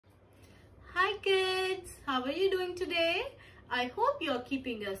how are you doing today? I hope you're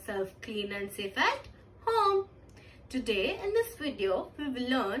keeping yourself clean and safe at home. Today in this video, we will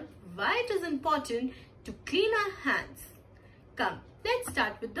learn why it is important to clean our hands. Come, let's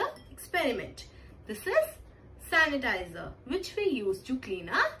start with the experiment. This is sanitizer which we use to clean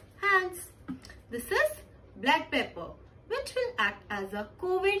our hands. This is black pepper which will act as a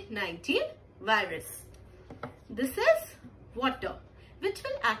COVID-19 virus. This is water which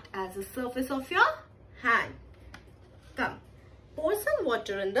will act as the surface of your hand. Come, pour some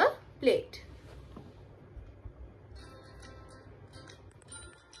water in the plate.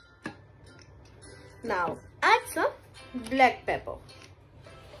 Now add some black pepper.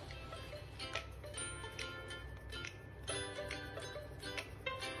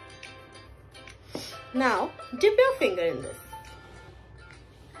 Now dip your finger in this.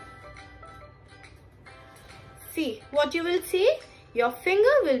 See what you will see? Your finger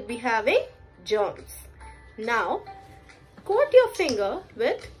will be having germs. Now coat your finger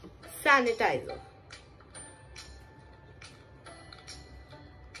with sanitizer.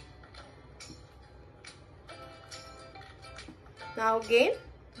 Now again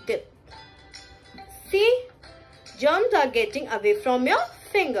dip. See, germs are getting away from your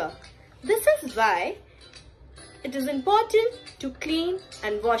finger. This is why it is important to clean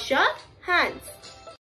and wash our hands.